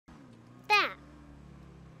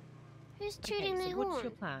just tooting the horn. What's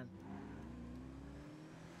your plan?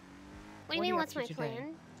 What do you mean, what's my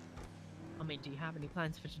plan? I mean, do you have any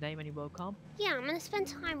plans for today when you woke up? Yeah, I'm gonna spend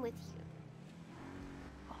time with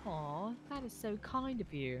you. Aw, that is so kind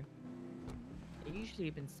of you. I usually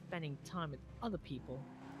have been spending time with other people.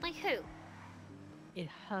 Like who? It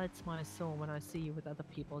hurts my soul when I see you with other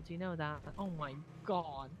people. Do you know that? Oh my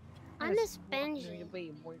god. I miss Benji.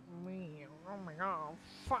 With me. Oh my god.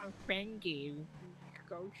 Fuck Benji.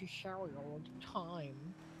 Go to shower all the time.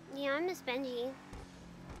 Yeah, I miss Benji.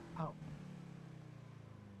 Oh.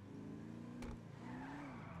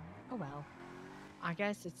 Oh well. I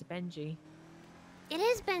guess it's Benji. It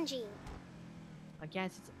is Benji. I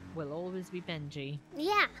guess it will always be Benji.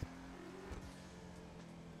 Yeah.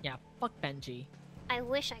 Yeah, fuck Benji. I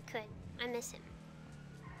wish I could. I miss him.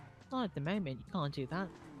 Not at the moment, you can't do that.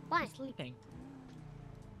 Why? You're sleeping.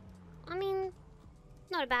 I mean,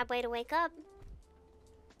 not a bad way to wake up.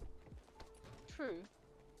 True.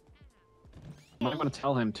 I'm not going to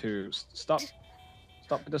tell him to stop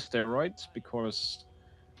with the steroids because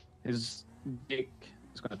his dick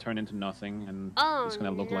is going to turn into nothing and Oh, it's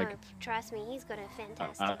going to look no. like... Trust me, he's got a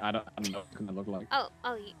fantastic... I don't know what it's going to look like. Oh,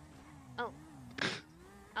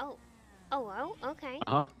 okay.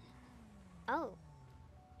 Uh-huh. Oh.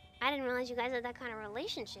 I didn't realize you guys had that kind of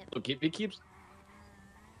relationship. Look, he keeps...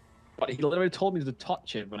 But he literally told me to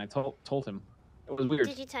touch it when I told him. It was weird.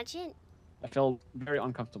 Did you touch it? I felt very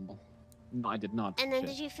uncomfortable. No, I did not. And then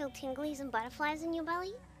did you feel tinglies and butterflies in your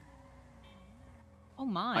belly? Oh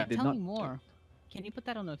my, did tell not me more. Can you put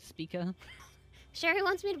that on a speaker? Sherry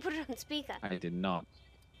wants me to put it on speaker. I did not.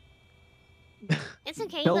 It's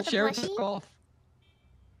okay, you Tell got the Sherry blushy? to off.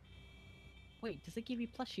 Wait, does it give you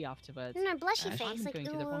plushie afterwards? No, blushy Ash? face. I'm Like, going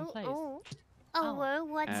to the wrong place. whoa,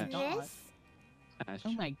 what's Ash. this? Ash.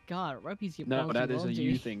 Oh my god, Ruby's your No, bronzy that is a laundry.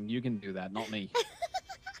 you thing. You can do that, not me.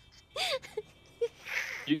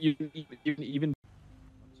 you even...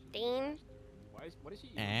 Dean, What is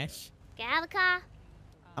he? Ash, get out of the car.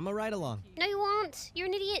 I'm a ride along. No, you won't. You're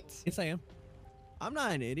an idiot. Yes, I am. I'm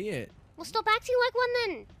not an idiot. Well, stop acting like one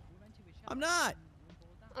then. I'm not.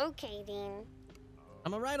 Okay, Dean.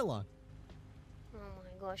 I'm a ride along. Oh my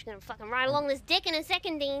gosh, you're gonna fucking ride along this dick in a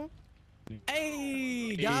second, Dean.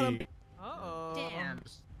 Hey, got him. Uh-oh. Damn.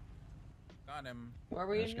 Got him. Where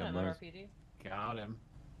were you Ash in got that loose. RPD? Got him.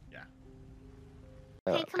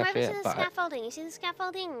 Hey, come over to the scaffolding. You see the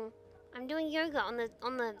scaffolding? I'm doing yoga on the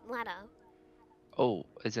ladder. Oh,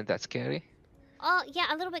 isn't that scary? Oh,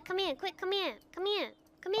 yeah, a little bit. Come here, quick. Come here. Come here.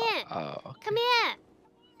 Come here. Oh, okay. Come here.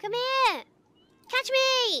 Come here. Catch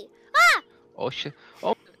me. Ah! Oh shit.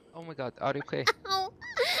 Oh, oh my god, are you okay? Oh.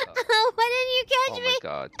 Why didn't you catch Oh me? my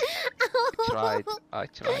god. I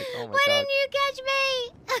tried. Oh my Why god. didn't you catch me?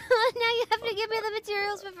 Now you have to give me the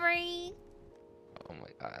materials for free. Oh my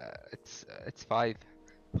it's five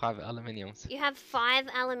aluminiums. You have 5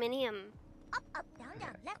 aluminium. Up, down,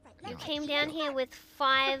 down, left, right, You left, came right. down here with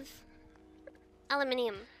 5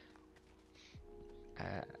 aluminium.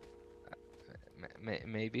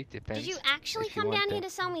 Maybe depends. Did you actually if you come want down here that.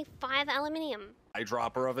 to sell me 5 aluminium?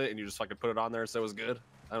 Eyedropper of it, and you just fucking put it on there so it was good.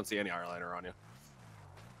 I don't see any eyeliner on you.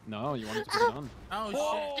 No, you wanted to put it on.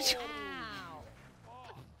 Oh shit.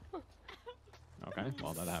 Okay,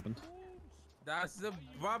 well, that happened. That's the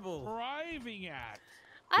bubble. Driving at.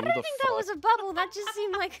 I Who don't the think that was a bubble. That just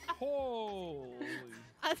seemed like. Holy.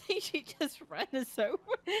 I think she just ran us over.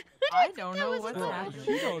 I don't know was what's a- happening.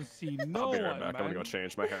 You don't see no I'll be one, right back. I'm gonna go man.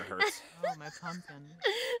 change. My hair hurts. Oh, my pumpkin. I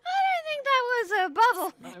don't think that was a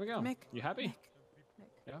bubble. Oh, there we go. Mick. You happy?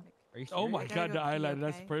 Yeah. Are you Oh my serious? god, the gotta go pee, eyeliner,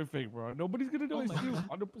 that's okay? perfect, bro. Nobody's gonna know it's you,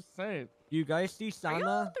 100%. You guys see Are you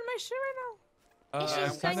Sana? open my shit right She's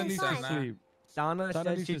going Sana needs to inside. sleep. Sana Sana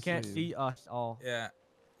says needs she to can't sleep. see us all. now? Yeah.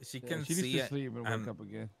 She Yeah, can she needs see to it. sleep and wake up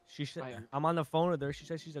again. She said, Oh, yeah. I'm on the phone with her. She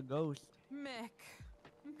says she's a ghost. Mick.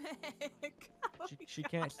 She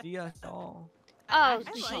can't see us all. Oh, I like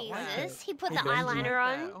that. Jesus. He put Hey, the Benji. eyeliner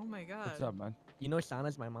on. Oh my god. What's up, man? You know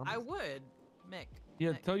Sana's my mom. I would. Mick.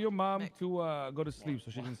 Yeah, Mick. tell your mom Mick. to go to sleep so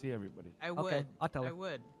she can see everybody. I would. Okay, I'll tell her. I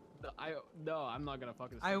would. No, I'm not gonna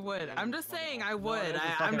fucking. I would. I'm just saying I would. this is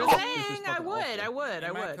I'm fucking just awful. This is saying I fucking would. awful. I would. I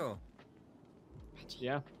Hey, would. Michael,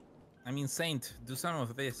 Yeah. I mean Saint, do some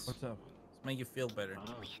of this. What's up? Let's make you feel better.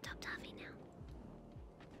 Oh. We adopt Javi now.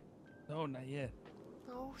 No, not yet.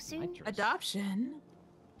 Oh, soon. Adoption.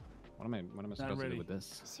 What am I supposed to ready. do with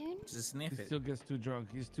this? Soon. Just sniff He it. still gets too drunk.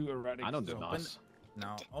 He's too erratic. I don't do still. nos.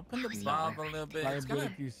 No, open the was valve a little bit. It's gonna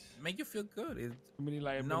Liabilities. make you feel good. It's Too many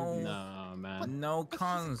liabilities. No, man. no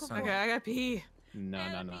cons. Okay, I gotta pee. No,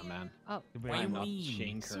 man. Oh, Too Why many- I'm not me?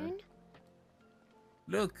 Shanker. Soon.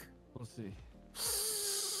 Look. We'll see.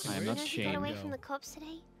 I am Soon not as you get away Shango. from the cops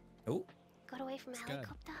today. Oh, got away from a It's good.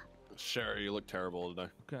 helicopter. Sherry, you look terrible today.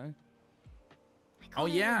 Okay. Oh,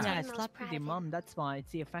 yeah. Yeah, I slept with your mum. That's why.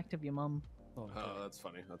 It's the effect of your mum. Oh, that's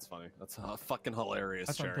funny. That's funny. That's fucking hilarious,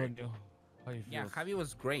 That's Sherry. Antonio. How you Yeah, feel? Javi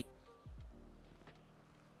was great.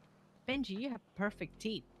 Benji, you have perfect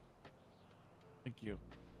teeth. Thank you.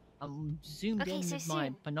 I'm zoomed Okay, in so with my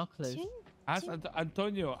soon. binoculars. Soon? Ask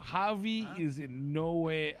Antonio, Javi is in no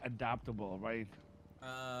way adaptable, right?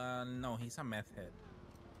 No, he's a meth head.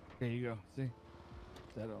 There you go. See?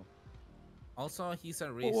 Settle. Also, he's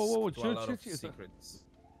a risk whoa, to a chill, lot chill, of chill. secrets.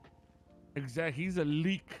 Exactly. He's a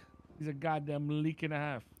leak. He's a goddamn leak and a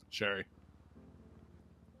half. Sherry.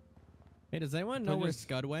 Hey, does anyone know where Antonio's-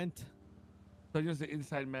 Scud went? Antonio's the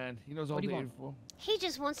inside man. He knows all What do the you want? info. He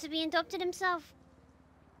just wants to be adopted himself.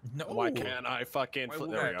 No. Why can't I fucking... Why There would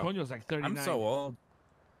we go. Antonio's like 39. I'm so old.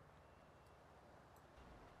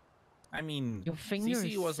 I mean, Your finger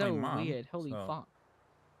Cece is was my so mom, weird. Holy so- fuck.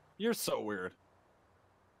 You're so weird.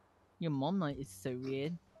 Your mom like is so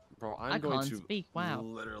weird. Bro, I I'm going can't to speak, wow.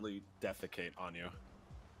 literally defecate on you.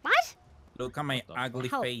 What? Look at my ugly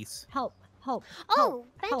Help. face. Help! Help! Oh,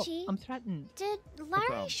 help, Benji. I'm threatened. Did Larry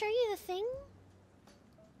up? show you the thing?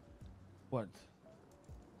 What?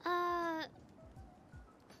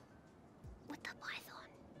 With the python.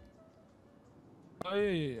 Oh,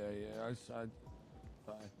 yeah. I saw it.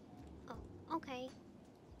 Fine. Oh, okay.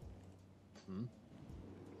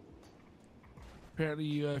 Apparently,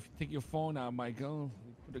 if you take your phone out, Michael,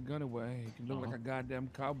 you put the gun away, you can look like a goddamn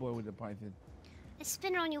cowboy with a python.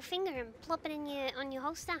 Spin it on your finger and plop it in on your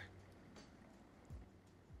holster.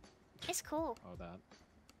 It's cool. Oh, that.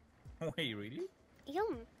 Wait, really?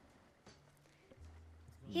 Yum.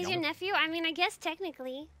 He's your nephew? I mean, I guess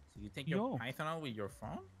technically. So you take your python out with your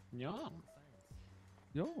phone? Yeah.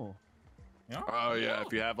 Yo. Yeah. Oh, yeah.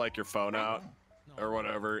 If you have, like, your phone out or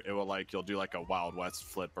whatever, it will, like, you'll do, like, a Wild West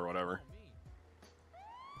flip or whatever.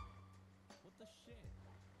 What the shit?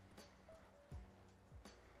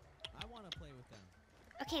 I want to play with them.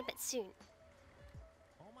 Okay, but soon.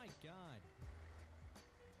 Oh my god.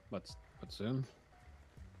 But soon?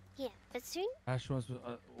 Yeah, but soon? Ash wants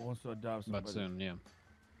to adopt somebody. But soon, yeah.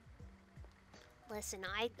 Listen,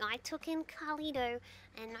 I took in Carlito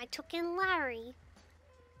and I took in Larry.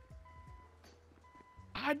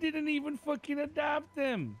 I didn't even fucking adopt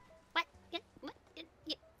them. What? What?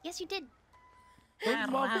 Yes, you did. Those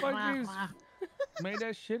motherfuckers made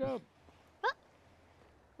that shit up.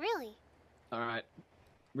 Really? All right.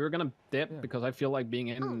 We were gonna dip because I feel like being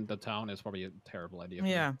in the town is probably a terrible idea. For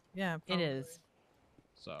me. Yeah. It is.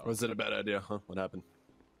 So. Was it a bad idea, huh? What happened?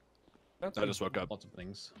 I just woke up. Lots of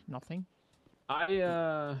things. Nothing. I'll Fuck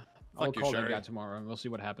you, call that Sherry. guy tomorrow and we'll see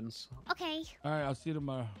what happens. Okay. All right, I'll see you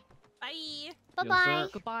tomorrow. Bye. Bye bye. sir.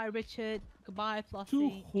 Goodbye, Richard. Goodbye, To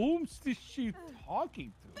Flossie. whom's this she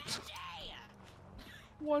talking to?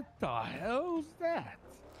 What the hell's that?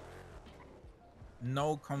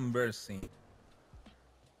 No conversing.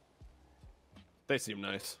 They seem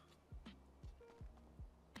nice.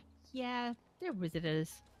 Yeah, they're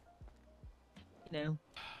visitors. You know,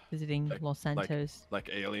 visiting Los Santos. Like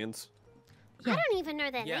aliens. I don't even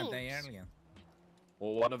know their Yeah, names. they alien.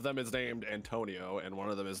 Well, one of them is named Antonio and one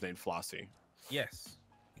of them is named Flossie. Yes,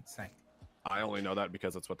 exactly. I only know that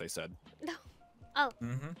because that's what they said. No. Oh.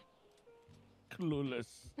 Mm-hmm. Clueless.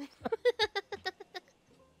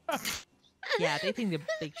 Yeah, they think they're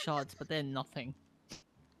big shots, but they're nothing.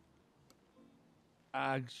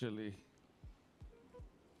 Actually.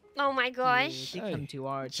 Oh my gosh. They come to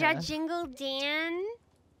our Judge Jingle Dan.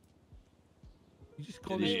 You just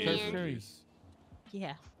called Hey, this man. series.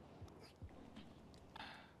 Yeah.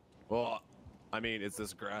 Well, I mean, is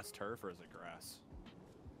this grass turf or is it grass?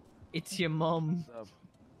 It's your mom.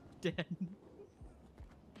 Dead.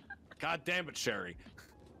 God damn it, Sherry.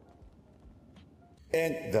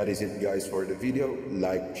 And that is it, guys, for the video.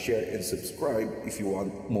 Like, share, and subscribe if you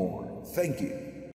want more. Thank you.